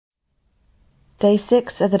Day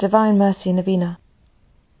 6 of the Divine Mercy Novena.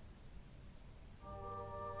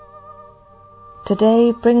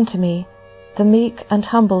 Today bring to me the meek and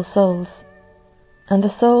humble souls, and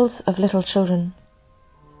the souls of little children,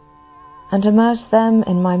 and immerse them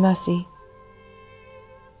in my mercy.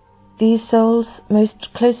 These souls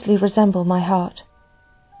most closely resemble my heart.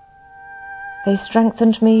 They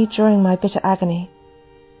strengthened me during my bitter agony.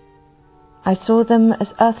 I saw them as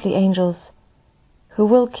earthly angels who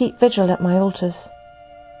will keep vigil at my altars.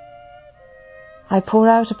 I pour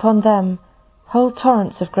out upon them whole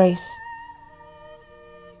torrents of grace.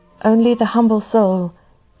 Only the humble soul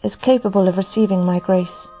is capable of receiving my grace.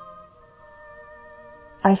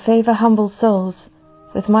 I favour humble souls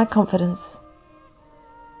with my confidence.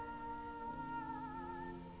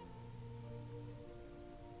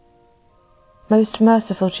 Most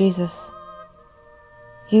merciful Jesus,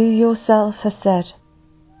 you yourself have said,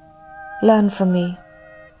 "Learn from me,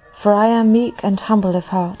 for I am meek and humble of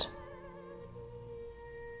heart."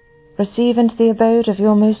 Receive into the abode of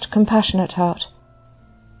your most compassionate heart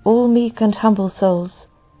all meek and humble souls,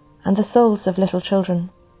 and the souls of little children.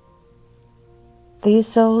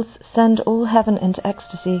 These souls send all heaven into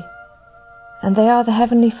ecstasy, and they are the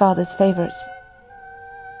Heavenly Father's favourites.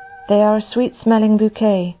 They are a sweet-smelling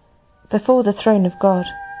bouquet before the throne of God.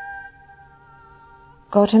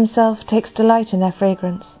 God Himself takes delight in their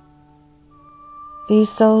fragrance. These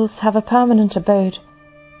souls have a permanent abode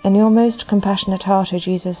in your most compassionate heart, O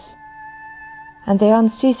Jesus, and they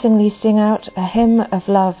unceasingly sing out a hymn of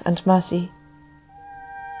love and mercy.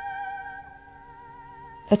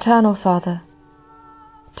 Eternal Father,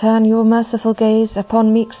 turn your merciful gaze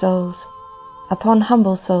upon meek souls, upon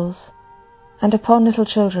humble souls, and upon little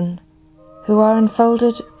children, who are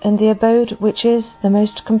enfolded in the abode which is the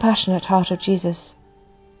most compassionate heart of Jesus.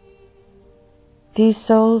 These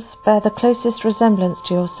souls bear the closest resemblance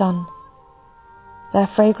to your Son. Their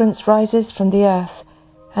fragrance rises from the earth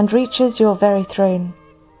and reaches your very throne.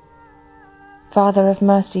 Father of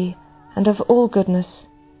mercy and of all goodness,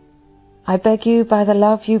 I beg you, by the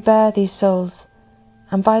love you bear these souls,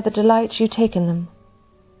 and by the delight you take in them,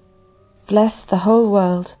 bless the whole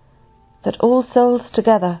world, that all souls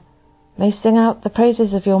together may sing out the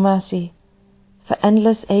praises of your mercy, for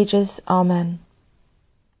endless ages. Amen.